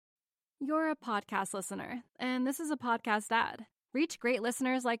You're a podcast listener, and this is a podcast ad. Reach great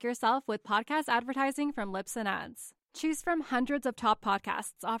listeners like yourself with podcast advertising from Libsyn Ads. Choose from hundreds of top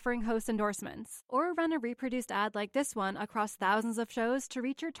podcasts offering host endorsements, or run a reproduced ad like this one across thousands of shows to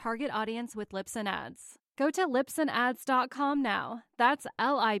reach your target audience with Libsyn Ads. Go to libsynads.com now. That's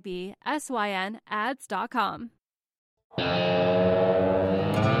LIBSYN ads.com.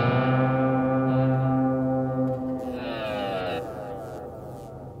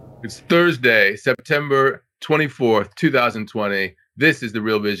 It's Thursday, September 24th, 2020. This is the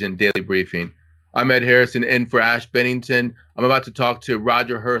Real Vision Daily Briefing. I'm Ed Harrison in for Ash Bennington. I'm about to talk to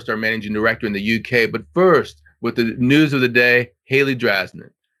Roger Hurst, our managing director in the UK. But first, with the news of the day, Haley Drasnik.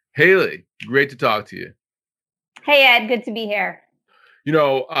 Haley, great to talk to you. Hey, Ed, good to be here. You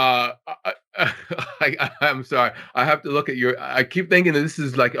know, I'm sorry. I have to look at I keep thinking that this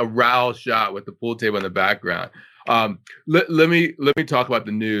is like a Raoul shot with the pool table in the background. Let me talk about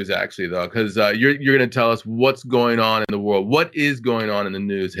the news actually, though, because you're going to tell us what's going on in the world. What is going on in the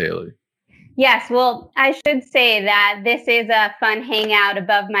news, Haley? Yes, well, I should say that this is a fun hangout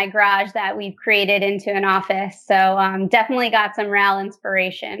above my garage that we've created into an office. So definitely got some Raoul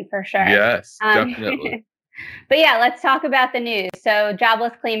inspiration for sure. Yes, definitely. But yeah, let's talk about the news. So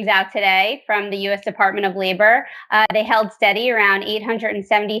jobless claims out today from the U.S. Department of Labor. They held steady around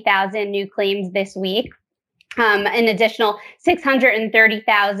 870,000 new claims this week. An additional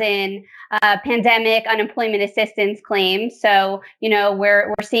 630,000 pandemic unemployment assistance claims. So,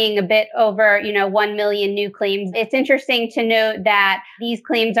 we're seeing a bit over, 1 million new claims. It's interesting to note that these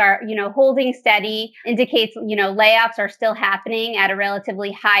claims are, holding steady, indicates, layoffs are still happening at a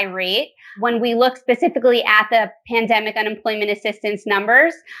relatively high rate. When we look specifically at the pandemic unemployment assistance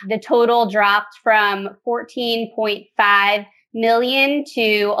numbers, the total dropped from 14.5 million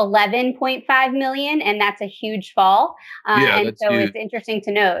to 11.5 million, and that's a huge fall. And so huge. It's interesting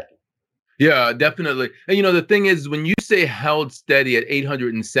to note. Yeah, definitely. And the thing is, when you say held steady at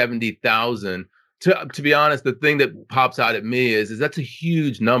 870,000, to be honest, the thing that pops out at me is that's a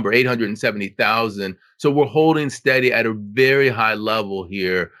huge number, 870,000. So we're holding steady at a very high level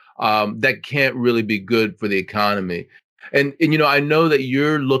here. That can't really be good for the economy. And I know that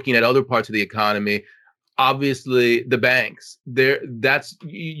you're looking at other parts of the economy. Obviously, the banks. You're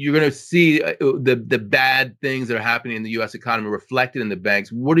going to see the bad things that are happening in the U.S. economy reflected in the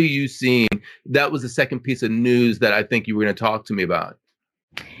banks. What are you seeing? That was the second piece of news that I think you were going to talk to me about.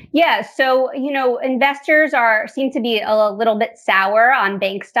 Yeah, so investors seem to be a little bit sour on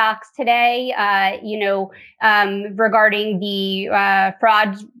bank stocks today. Regarding the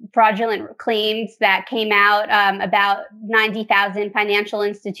fraudulent claims that came out about 90,000 financial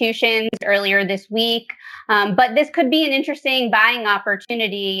institutions earlier this week. But this could be an interesting buying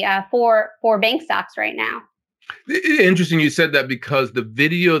opportunity for bank stocks right now. Interesting you said that, because the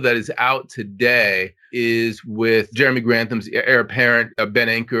video that is out today is with Jeremy Grantham's heir apparent, Ben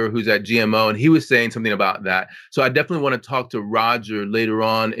Anker, who's at GMO, and he was saying something about that. So I definitely want to talk to Roger later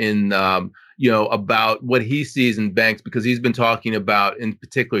on in, about what he sees in banks, because he's been talking about, in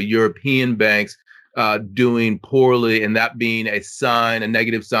particular, European banks doing poorly, and that being a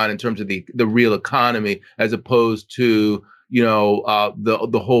negative sign in terms of the real economy, as opposed to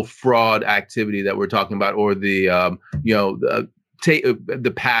the whole fraud activity that we're talking about, or the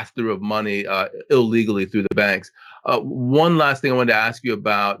pass through of money illegally through the banks. One last thing I wanted to ask you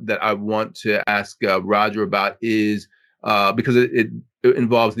about, that I want to ask Roger about, is because it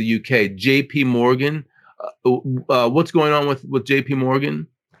involves the UK. JP Morgan. What's going on with JP Morgan?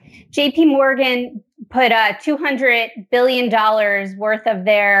 JP Morgan put $200 billion worth of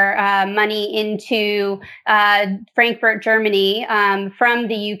their money into Frankfurt, Germany, from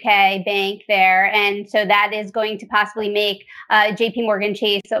the UK bank there. And so that is going to possibly make JP Morgan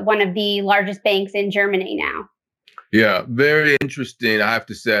Chase one of the largest banks in Germany now. Yeah, very interesting, I have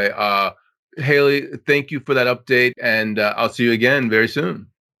to say. Haley, thank you for that update, and I'll see you again very soon.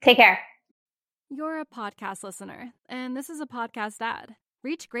 Take care. You're a podcast listener, and this is a podcast ad.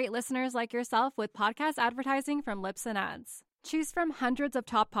 Reach great listeners like yourself with podcast advertising from Libsyn Ads. Choose from hundreds of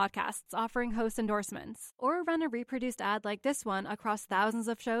top podcasts offering host endorsements, or run a reproduced ad like this one across thousands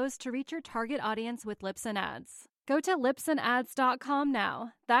of shows to reach your target audience with Libsyn Ads. Go to libsynads.com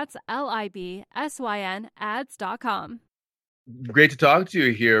now. That's LIBSYN ads.com. Great to talk to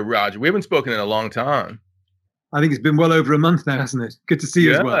you here, Roger. We haven't spoken in a long time. I think it's been well over a month now, hasn't it? Good to see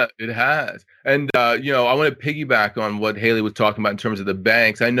you as well. Yeah, it has. And, I want to piggyback on what Haley was talking about in terms of the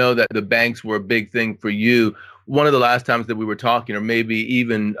banks. I know that the banks were a big thing for you. One of the last times that we were talking, or maybe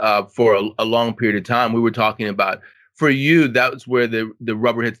even for a long period of time, we were talking about for you, that's where the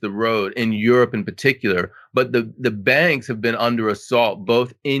rubber hits the road in Europe in particular. But the banks have been under assault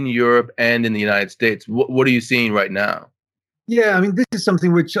both in Europe and in the United States. What are you seeing right now? Yeah, I mean, this is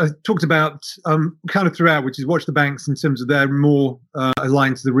something which I talked about kind of throughout, which is watch the banks in terms of they're more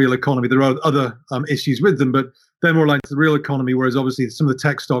aligned to the real economy. There are other issues with them, but they're more aligned to the real economy, whereas obviously some of the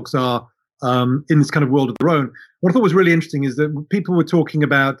tech stocks are in this kind of world of their own. What I thought was really interesting is that people were talking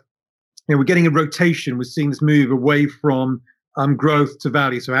about, we're getting a rotation. We're seeing this move away from growth to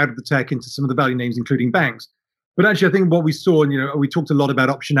value, so out of the tech into some of the value names, including banks. But actually, I think what we saw, and we talked a lot about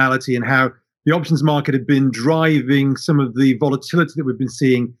optionality and how the options market had been driving some of the volatility that we've been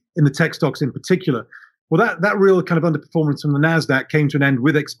seeing in the tech stocks in particular. Well, that real kind of underperformance from the NASDAQ came to an end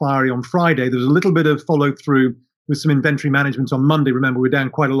with expiry on Friday. There was a little bit of follow through with some inventory management on Monday. Remember, we're down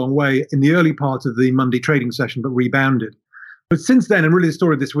quite a long way in the early part of the Monday trading session, but rebounded. But since then, and really the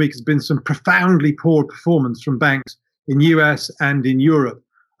story of this week has been some profoundly poor performance from banks in US and in Europe.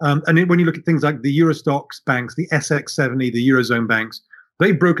 And when you look at things like the Eurostoxx banks, the SX70, the Eurozone banks,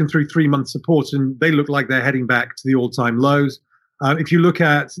 they've broken through 3-month support and they look like they're heading back to the all-time lows. If you look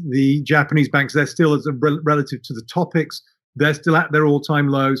at the Japanese banks, they're still relative to the topics. They're still at their all-time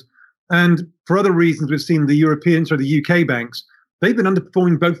lows. And for other reasons, we've seen the the UK banks, they've been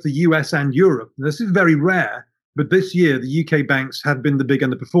underperforming both the US and Europe. This is very rare, but this year, the UK banks have been the big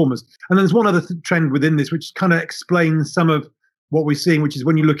underperformers. And there's one other trend within this, which kind of explains some of what we're seeing, which is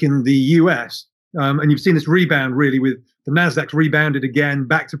when you look in the US, and you've seen this rebound really with the NASDAQ rebounded again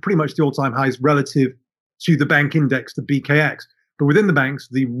back to pretty much the all-time highs relative to the bank index, the BKX. But within the banks,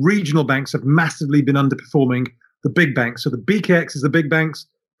 the regional banks have massively been underperforming the big banks. So the BKX is the big banks,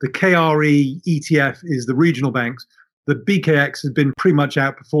 the KRE ETF is the regional banks. The BKX has been pretty much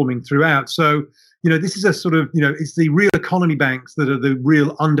outperforming throughout. So, this is a sort of, it's the real economy banks that are the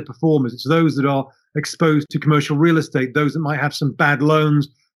real underperformers. It's those that are exposed to commercial real estate, those that might have some bad loans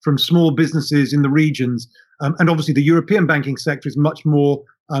from small businesses in the regions. And obviously the European banking sector is much more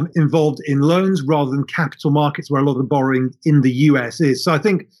involved in loans rather than capital markets, where a lot of the borrowing in the US is. So I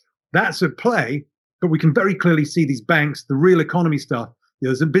think that's at play, but we can very clearly see these banks, the real economy stuff,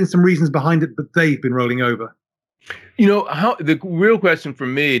 there's been some reasons behind it, but they've been rolling over. How the real question for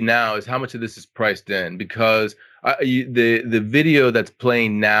me now is how much of this is priced in, because the video that's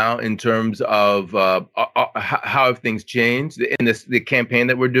playing now in terms of how have things changed in the campaign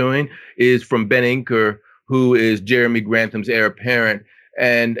that we're doing is from Ben Inker, who is Jeremy Grantham's heir apparent.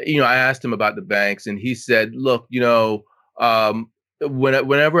 And, I asked him about the banks and he said, look,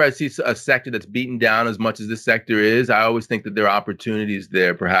 whenever I see a sector that's beaten down as much as this sector is, I always think that there are opportunities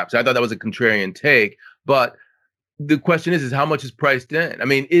there, perhaps. I thought that was a contrarian take, but the question is how much is priced in? I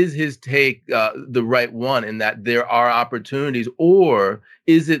mean, is his take the right one in that there are opportunities, or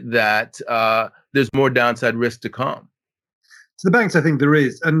is it that there's more downside risk to come? To the banks, I think there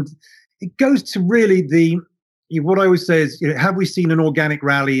is. And it goes to really what I always say is, have we seen an organic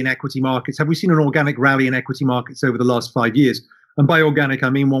rally in equity markets? Have we seen an organic rally in equity markets over the last 5 years? And by organic,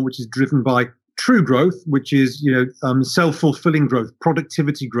 I mean one which is driven by true growth, which is, self-fulfilling growth,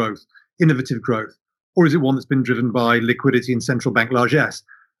 productivity growth, innovative growth. Or is it one that's been driven by liquidity and central bank largesse?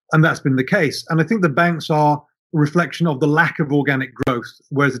 And that's been the case. And I think the banks are a reflection of the lack of organic growth,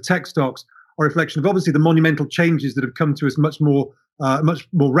 whereas the tech stocks are a reflection of obviously the monumental changes that have come to us much more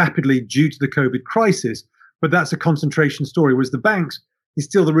rapidly due to the COVID crisis. But that's a concentration story, whereas the banks is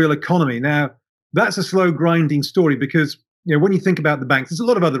still the real economy. Now, that's a slow grinding story because, when you think about the banks, there's a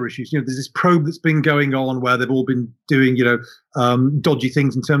lot of other issues. There's this probe that's been going on where they've all been doing, dodgy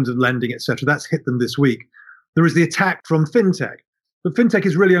things in terms of lending, etc. That's hit them this week. There is the attack from fintech, but fintech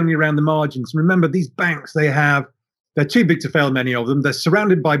is really only around the margins. And remember, these banks, they're too big to fail, many of them. They're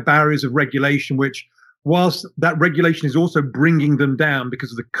surrounded by barriers of regulation, which, whilst that regulation is also bringing them down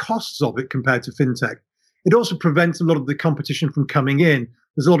because of the costs of it compared to fintech, it also prevents a lot of the competition from coming in.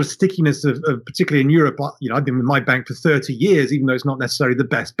 There's a lot of stickiness of particularly in Europe. I've been with my bank for 30 years, even though it's not necessarily the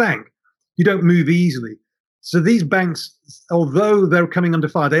best bank. You don't move easily. So these banks, although they're coming under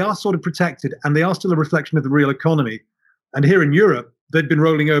fire, they are sort of protected and they are still a reflection of the real economy. And here in Europe, they've been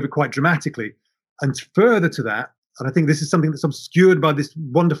rolling over quite dramatically. And further to that, and I think this is something that's obscured by this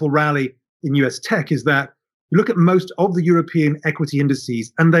wonderful rally in US tech, is that you look at most of the European equity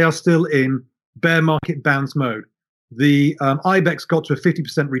indices and they are still in bear market bounce mode. The IBEX got to a 50%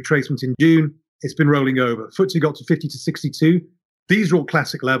 retracement in June. It's been rolling over. FTSE got to 50 to 62. These are all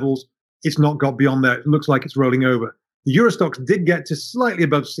classic levels. It's not got beyond that. It looks like it's rolling over. The Eurostoxx did get to slightly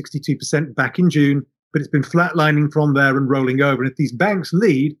above 62% back in June, but it's been flatlining from there and rolling over. And if these banks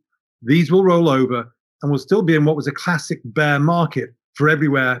lead, these will roll over and will still be in what was a classic bear market for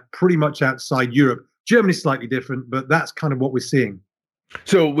everywhere, pretty much outside Europe. Germany's slightly different, but that's kind of what we're seeing.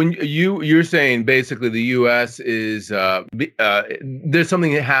 So when you're saying basically the U.S. is there's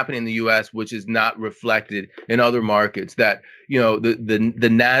something that happened in the U.S. which is not reflected in other markets. That the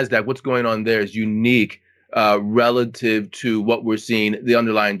Nasdaq, what's going on there is unique relative to what we're seeing, the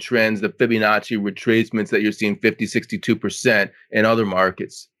underlying trends, the Fibonacci retracements that you're seeing 62% in other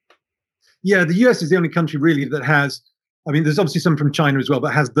markets. Yeah, the U.S. is the only country really that has. I mean, there's obviously some from China as well,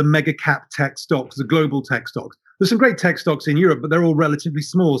 but has the mega cap tech stocks, the global tech stocks. There's some great tech stocks in Europe, but they're all relatively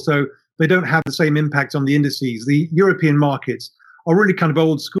small, so they don't have the same impact on the indices. The European markets are really kind of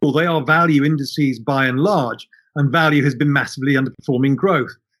old school. They are value indices by and large, and value has been massively underperforming growth.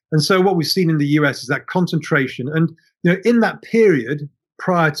 And so what we've seen in the US is that concentration. And in that period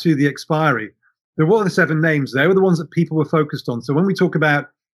prior to the expiry, there were the 7 names. They were the ones that people were focused on. So when we talk about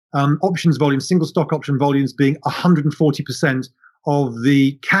options volumes, single stock option volumes being 140% of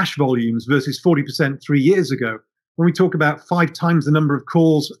the cash volumes versus 40% 3 years ago. When we talk about 5 times the number of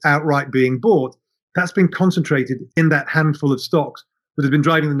calls outright being bought, that's been concentrated in that handful of stocks that have been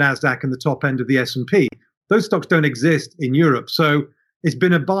driving the Nasdaq and the top end of the S&P. Those stocks don't exist in Europe. So it's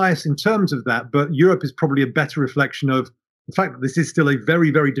been a bias in terms of that, but Europe is probably a better reflection of the fact that this is still a very,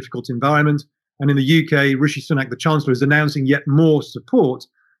 very difficult environment. And in the UK, Rishi Sunak, the Chancellor, is announcing yet more support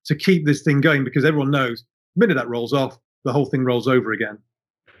to keep this thing going, because everyone knows the minute that rolls off, the whole thing rolls over again.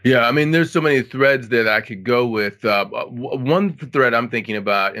 Yeah, I mean, there's so many threads there that I could go with. One thread I'm thinking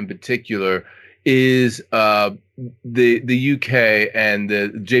about in particular is the UK and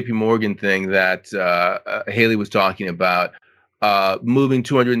the JP Morgan thing that Haley was talking about, moving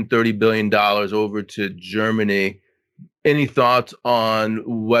 $230 billion over to Germany. Any thoughts on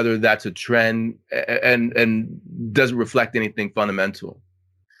whether that's a trend and does it reflect anything fundamental?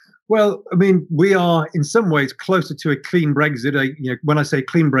 Well, I mean, we are in some ways closer to a clean Brexit. When I say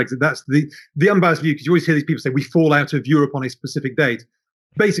clean Brexit, that's the unbiased view, because you always hear these people say we fall out of Europe on a specific date.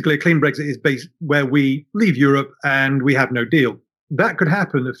 Basically, a clean Brexit is based where we leave Europe and we have no deal. That could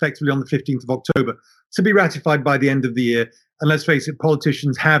happen effectively on the 15th of October to be ratified by the end of the year. And let's face it,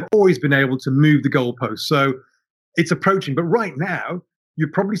 politicians have always been able to move the goalposts. So it's approaching. But right now,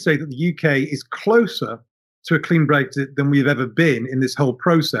 you'd probably say that the UK is closer to a clean Brexit than we've ever been in this whole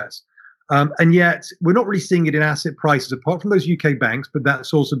process. And yet we're not really seeing it in asset prices, apart from those UK banks, but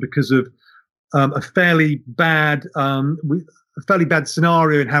that's also because of a fairly bad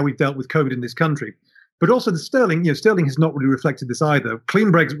scenario in how we've dealt with COVID in this country. But also the sterling, sterling has not really reflected this either.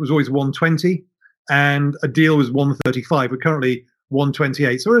 Clean Brexit was always 120 and a deal was 135. We're currently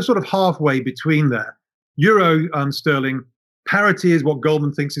 128. So we're sort of halfway between there. Euro sterling parity is what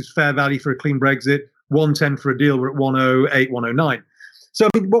Goldman thinks is fair value for a clean Brexit. 110 for a deal. We're at 108, 109. So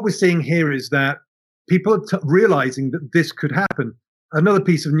I mean, what we're seeing here is that people are realizing that this could happen. Another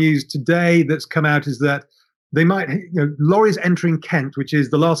piece of news today that's come out is that they might, lorries entering Kent, which is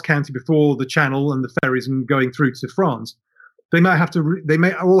the last county before the Channel and the ferries and going through to France. They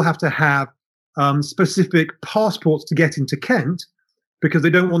may all have to have specific passports to get into Kent, because they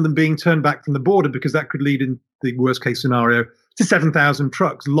don't want them being turned back from the border, because that could lead, in the worst case scenario, to 7,000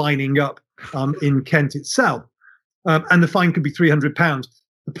 trucks lining up in Kent itself. And the fine could be £300.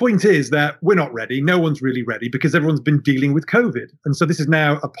 The point is that we're not ready. No one's really ready, because everyone's been dealing with COVID. And so this is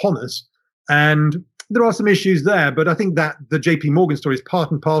now upon us. And there are some issues there. But I think that the JP Morgan story is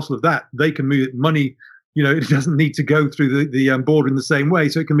part and parcel of that. They can move money. It doesn't need to go through the border in the same way.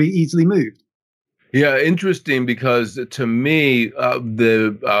 So it can be easily moved. Yeah, interesting, because to me,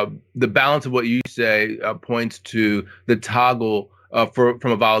 the balance of what you say points to the toggle from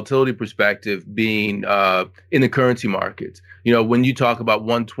a volatility perspective being in the currency markets. When you talk about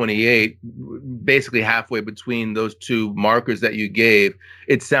 128, basically halfway between those two markers that you gave,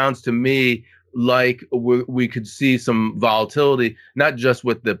 it sounds to me like we could see some volatility, not just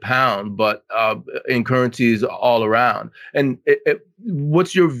with the pound, but in currencies all around. And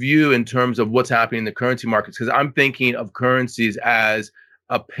what's your view in terms of what's happening in the currency markets? Because I'm thinking of currencies as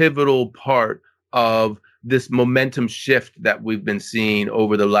a pivotal part of this momentum shift that we've been seeing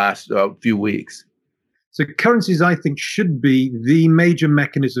over the last few weeks. So currencies, I think, should be the major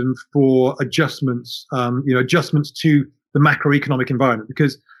mechanism for adjustments, adjustments to the macroeconomic environment.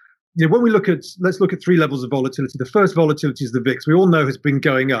 Because when let's look at 3 levels of volatility. The first volatility is the VIX. We all know has been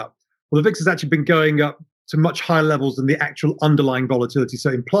going up. Well, the VIX has actually been going up to much higher levels than the actual underlying volatility.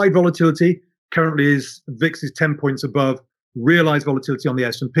 So implied volatility currently VIX is 10 points above realized volatility on the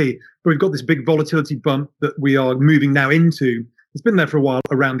S&P. But we've got this big volatility bump that we are moving now into. It's been there for a while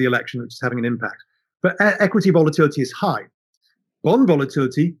around the election, which is having an impact. But equity volatility is high. Bond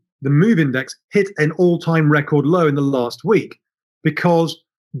volatility, the MOVE index, hit an all-time record low in the last week, because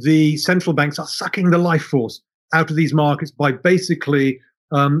the central banks are sucking the life force out of these markets by basically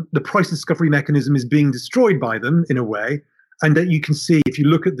the price discovery mechanism is being destroyed by them in a way. And that you can see, if you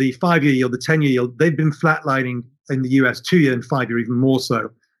look at the 5-year yield, the 10-year yield, they've been flatlining in the US 2-year and 5-year even more so.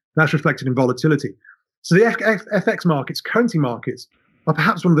 That's reflected in volatility. So the FX markets, currency markets, are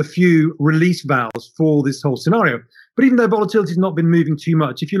perhaps one of the few release valves for this whole scenario. But even though volatility has not been moving too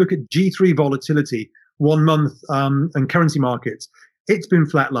much, if you look at G3 volatility, 1 month and currency markets, it's been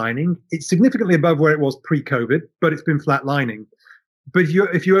flatlining. It's significantly above where it was pre-COVID, but it's been flatlining. But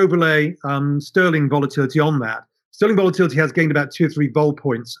if you overlay sterling volatility on that, sterling volatility has gained about 2 or 3 vol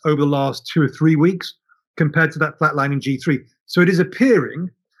points over the last 2 or 3 weeks compared to that flatlining G3. So it is appearing,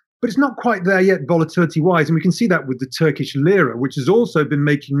 but it's not quite there yet volatility-wise. And we can see that with the Turkish lira, which has also been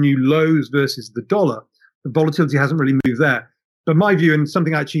making new lows versus the dollar. The volatility hasn't really moved there. But my view, and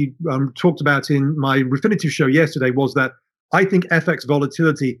something I actually talked about in my Refinitiv show yesterday, was that I think FX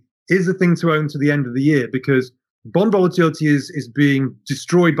volatility is the thing to own to the end of the year, because bond volatility is being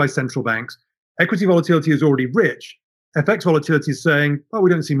destroyed by central banks. Equity volatility is already rich. FX volatility is saying, oh, we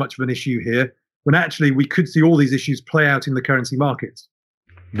don't see much of an issue here, when actually we could see all these issues play out in the currency markets.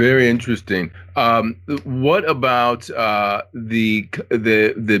 Very interesting. What about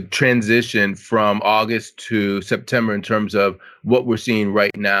the transition from August to September in terms of what we're seeing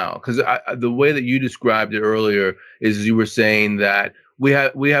right now? Because the way that you described it earlier is you were saying that we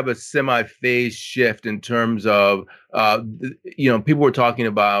have a semi-phase shift in terms of people were talking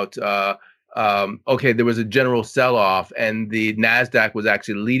about okay, there was a general sell-off and the Nasdaq was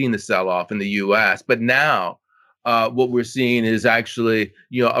actually leading the sell-off in the U.S. But now what we're seeing is actually,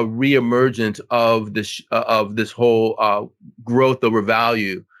 a reemergence of this whole growth over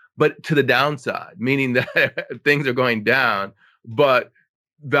value, but to the downside, meaning that things are going down, but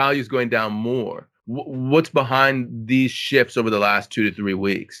value is going down more. What's behind these shifts over the last 2 to 3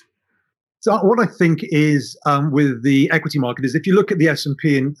 weeks? So what I think is with the equity market is if you look at the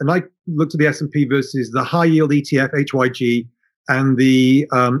S&P, and I looked at the S&P versus the high yield ETF, HYG, and the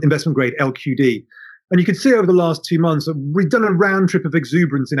investment grade LQD. And you can see over the last 2 months, we've done a round trip of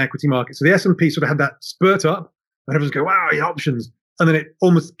exuberance in equity markets. So the S&P sort of had that spurt up, and everyone's go, wow, the options. And then it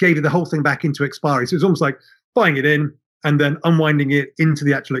almost gave the whole thing back into expiry. So it was almost like buying it in and then unwinding it into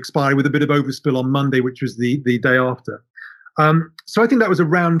the actual expiry with a bit of overspill on Monday, which was the day after. So I think that was a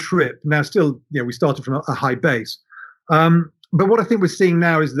round trip. Now, still, we started from a high base. But what I think we're seeing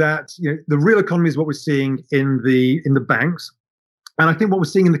now is that the real economy is what we're seeing in the banks. And I think what we're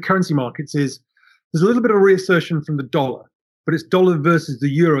seeing in the currency markets is there's a little bit of a reassertion from the dollar, but it's dollar versus the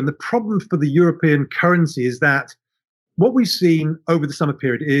euro. And the problem for the European currency is that what we've seen over the summer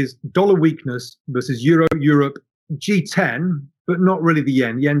period is dollar weakness versus euro, Europe, G10, but not really the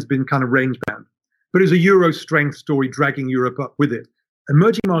yen. The yen's been kind of range bound. But it's a euro strength story dragging Europe up with it.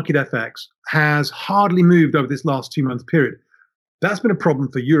 Emerging market FX has hardly moved over this last 2 month period. That's been a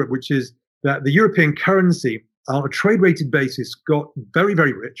problem for Europe, which is that the European currency on a trade rated basis got very,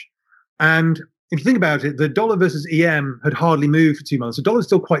 very rich. And if you think about it, the dollar versus EM had hardly moved for 2 months. The dollar is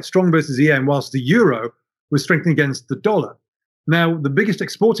still quite strong versus EM, whilst the euro was strengthening against the dollar. Now, the biggest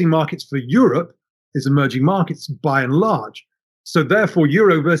exporting markets for Europe is emerging markets by and large. So therefore,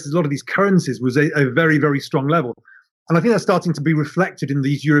 euro versus a lot of these currencies was a very, very strong level. And I think that's starting to be reflected in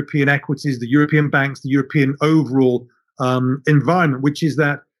these European equities, the European banks, the European overall environment, which is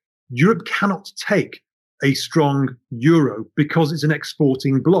that Europe cannot take a strong euro because it's an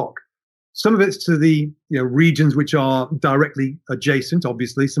exporting bloc. Some of it's to the regions which are directly adjacent.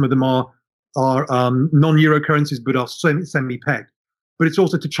 Obviously, some of them are non-euro currencies, but are semi-pegged. But it's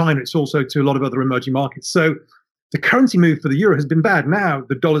also to China. It's also to a lot of other emerging markets. So the currency move for the euro has been bad. Now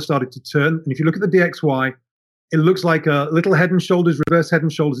the dollar started to turn. And if you look at the DXY, it looks like a little head and shoulders, reverse head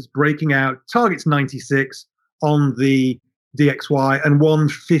and shoulders. It's breaking out. Target's 96 on the DXY and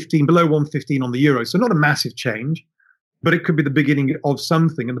 115, below 115 on the euro. So not a massive change, but it could be the beginning of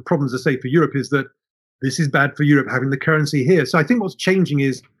something. And the problem, as I say, for Europe is that this is bad for Europe having the currency here. So I think what's changing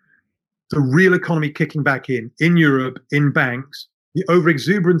is the real economy kicking back in Europe, in banks, the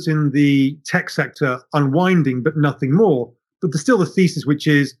overexuberance in the tech sector unwinding, but nothing more. But there's still the thesis, which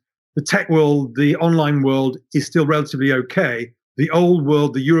is the tech world, the online world is still relatively okay. The old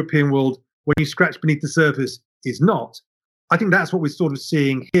world, the European world, when you scratch beneath the surface, is not. I think that's what we're sort of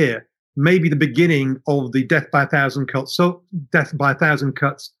seeing here. Maybe the beginning of the death by a thousand cuts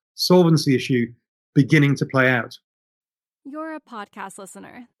solvency issue beginning to play out. You're a podcast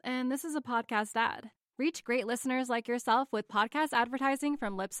listener, and this is a podcast ad. Reach great listeners like yourself with podcast advertising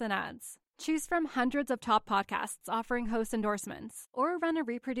from Libsyn Ads. Choose from hundreds of top podcasts offering host endorsements, or run a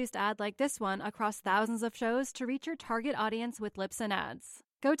reproduced ad like this one across thousands of shows to reach your target audience with Libsyn Ads.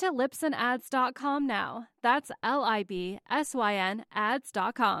 Go to libsynads.com now. That's LIBSYN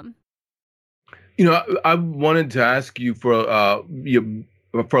ads.com. I wanted to ask you for a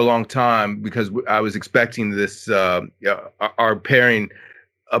long time, because I was expecting this, our pairing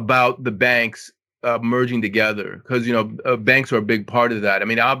about the banks merging together, because banks are a big part of that. I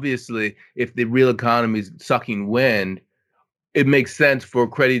mean, obviously, if the real economy is sucking wind, it makes sense for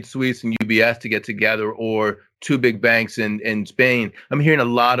Credit Suisse and UBS to get together, or two big banks in Spain. I'm hearing a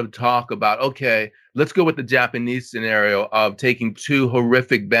lot of talk about, okay, let's go with the Japanese scenario of taking two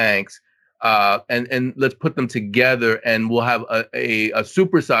horrific banks and let's put them together, and we'll have a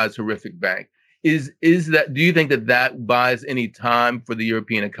supersized horrific bank. Do you think that buys any time for the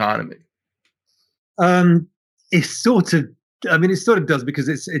European economy? It sort of does, because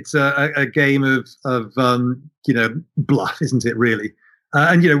it's a game of bluff, isn't it, really?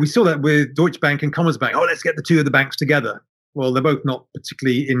 And we saw that with Deutsche Bank and Commerzbank. Oh, let's get the two of the banks together. Well, they're both not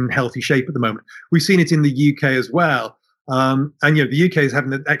particularly in healthy shape at the moment. We've seen it in the UK as well. And the UK is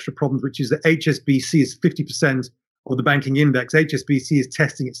having the extra problems, which is that HSBC is 50% of the banking index. HSBC is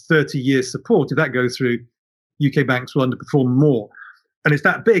testing its 30-year support. If that goes through, UK banks will underperform more. And it's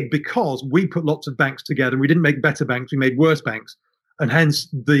that big because we put lots of banks together. We didn't make better banks; we made worse banks. And hence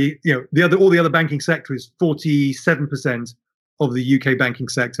all the other banking sector is 47% of the UK banking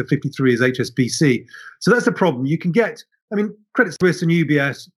sector. 53 is HSBC. So that's the problem. You can get, Credit Suisse and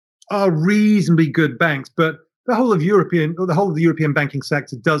UBS are reasonably good banks, but the whole of the European banking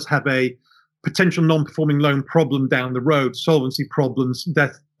sector does have a potential non-performing loan problem down the road, solvency problems,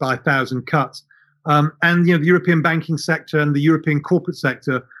 death by 1,000 cuts. And the European banking sector and the European corporate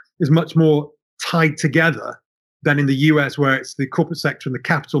sector is much more tied together than in the US, where it's the corporate sector and the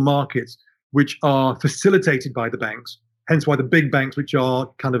capital markets which are facilitated by the banks. Hence why the big banks, which are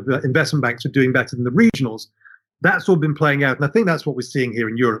kind of investment banks, are doing better than the regionals. That's all been playing out. And I think that's what we're seeing here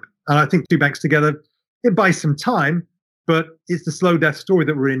in Europe. And I think two banks together, it buys some time, but it's the slow death story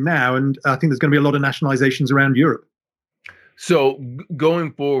that we're in now. And I think there's going to be a lot of nationalizations around Europe. So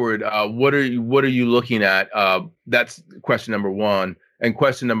going forward, what are you looking at? That's question number one. And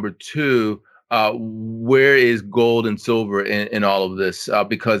question number two, where is gold and silver in all of this?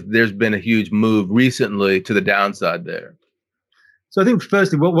 Because there's been a huge move recently to the downside there. So I think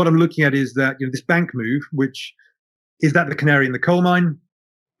firstly, what I'm looking at is that this bank move, which is that the canary in the coal mine,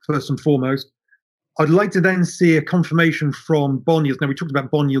 first and foremost. I'd like to then see a confirmation from bond yields. Now, we talked about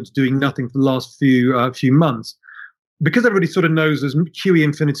bond yields doing nothing for the last few months. Because everybody sort of knows there's QE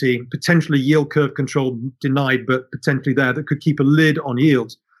infinity, potentially yield curve control denied, but potentially there that could keep a lid on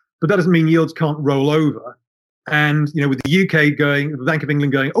yields. But that doesn't mean yields can't roll over. And, with the UK going, the Bank of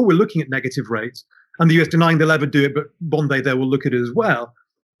England going, oh, we're looking at negative rates, and the US denying they'll ever do it, but bond day there will look at it as well.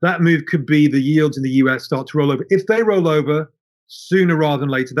 That move could be the yields in the US start to roll over. If they roll over sooner rather than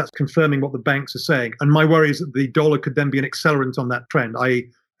later, that's confirming what the banks are saying. And my worry is that the dollar could then be an accelerant on that trend. A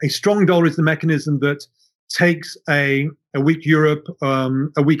strong dollar is the mechanism that takes a weak Europe,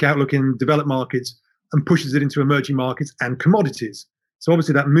 a weak outlook in developed markets, and pushes it into emerging markets and commodities. So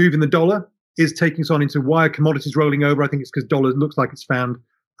obviously that move in the dollar is taking us on into why are commodities rolling over. I think it's because dollar looks like it's found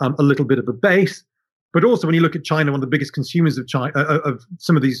a little bit of a base. But also when you look at China, one of the biggest consumers of China, of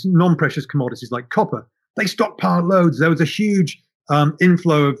some of these non-precious commodities like copper, they stockpile loads. There was a huge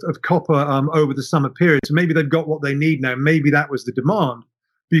inflow of copper over the summer period. So maybe they've got what they need now. Maybe that was the demand.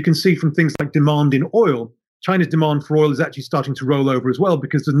 But you can see from things like demand in oil, China's demand for oil is actually starting to roll over as well,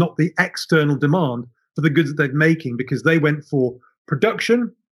 because there's not the external demand for the goods that they're making, because they went for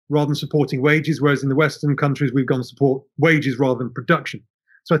production rather than supporting wages, whereas in the Western countries, we've gone to support wages rather than production.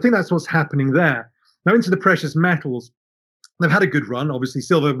 So I think that's what's happening there. Now into the precious metals, they've had a good run. Obviously,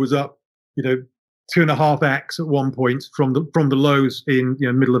 silver was up, 2.5x at one point from the lows in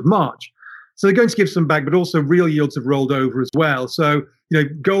middle of March. So they're going to give some back, but also real yields have rolled over as well. So,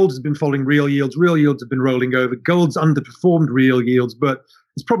 gold has been following real yields. Real yields have been rolling over. Gold's underperformed real yields, but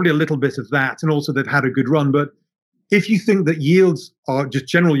it's probably a little bit of that. And also they've had a good run. But if you think that yields are just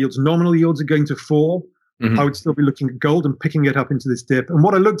general yields, nominal yields are going to fall, I would still be looking at gold and picking it up into this dip. And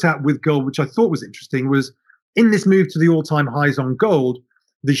what I looked at with gold, which I thought was interesting, was in this move to the all-time highs on gold,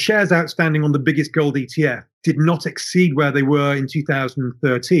 the shares outstanding on the biggest gold ETF did not exceed where they were in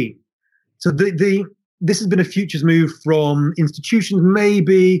 2013. So this has been a futures move from institutions,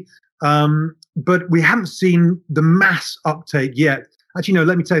 maybe, but we haven't seen the mass uptake yet. Actually, no,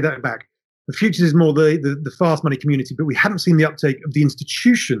 let me take that back. The futures is more the fast money community, but we haven't seen the uptake of the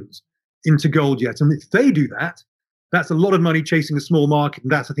institutions into gold yet. And if they do that, that's a lot of money chasing a small market.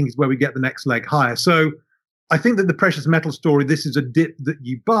 And that's, I think, is where we get the next leg higher. So I think that the precious metal story, this is a dip that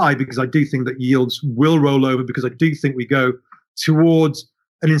you buy, because I do think that yields will roll over, because I do think we go towards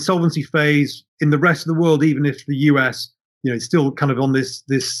an insolvency phase in the rest of the world, even if the US, is still kind of on this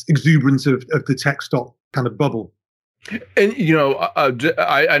exuberance of the tech stock kind of bubble. And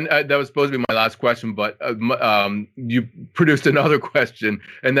that was supposed to be my last question, but you produced another question,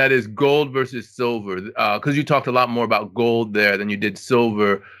 and that is gold versus silver. Because you talked a lot more about gold there than you did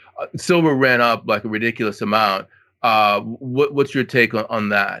silver. Silver ran up like a ridiculous amount. What's your take on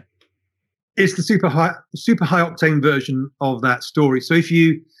that? It's the super high octane version of that story. So if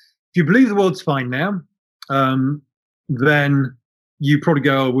you believe the world's fine now, then you probably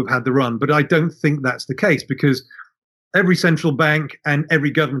go, we've had the run. But I don't think that's the case, because every central bank and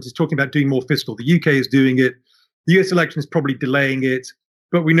every government is talking about doing more fiscal. The UK is doing it. The US election is probably delaying it.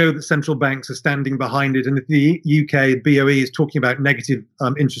 But we know that central banks are standing behind it. And if the UK BOE is talking about negative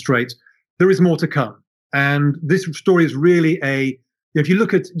interest rates, there is more to come. And this story is really if you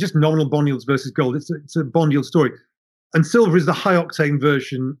look at just nominal bond yields versus gold, it's a bond yield story. And silver is the high octane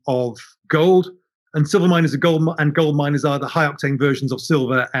version of gold. And silver miners are gold, and gold miners are the high octane versions of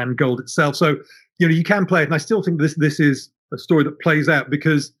silver and gold itself. So, you can play it. And I still think this is a story that plays out,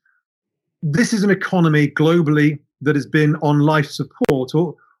 because this is an economy globally that has been on life support,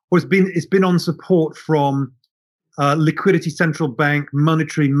 or it's been on support from liquidity, central bank,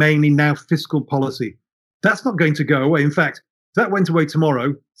 monetary, mainly now fiscal policy. That's not going to go away. In fact, if that went away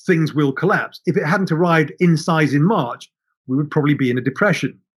tomorrow, things will collapse. If it hadn't arrived in size in March, we would probably be in a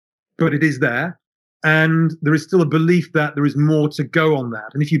depression. But it is there. And there is still a belief that there is more to go on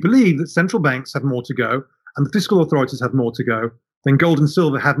that. And if you believe that central banks have more to go and the fiscal authorities have more to go, then gold and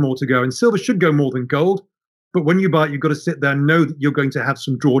silver have more to go. And silver should go more than gold. But when you buy it, you've got to sit there and know that you're going to have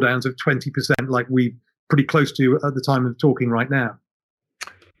some drawdowns of 20%, like we're pretty close to at the time of talking right now.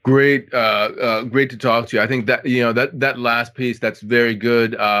 Great to talk to you. I think that that last piece, that's very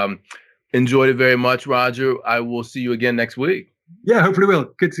good. Enjoyed it very much, Roger. I will see you again next week. Yeah, hopefully will.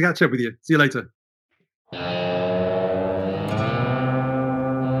 Good to catch up with you. See you later.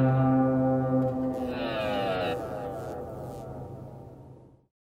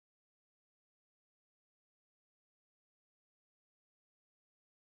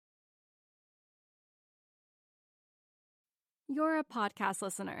 You're a podcast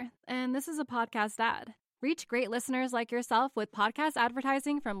listener, and this is a podcast ad. Reach great listeners like yourself with podcast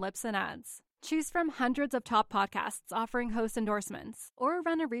advertising from Libsyn Ads. Choose from hundreds of top podcasts offering host endorsements, or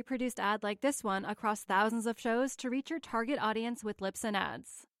run a reproduced ad like this one across thousands of shows to reach your target audience with Libsyn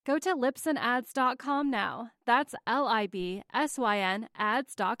Ads. Go to libsynads.com now. That's LIBSYN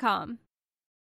ads.com.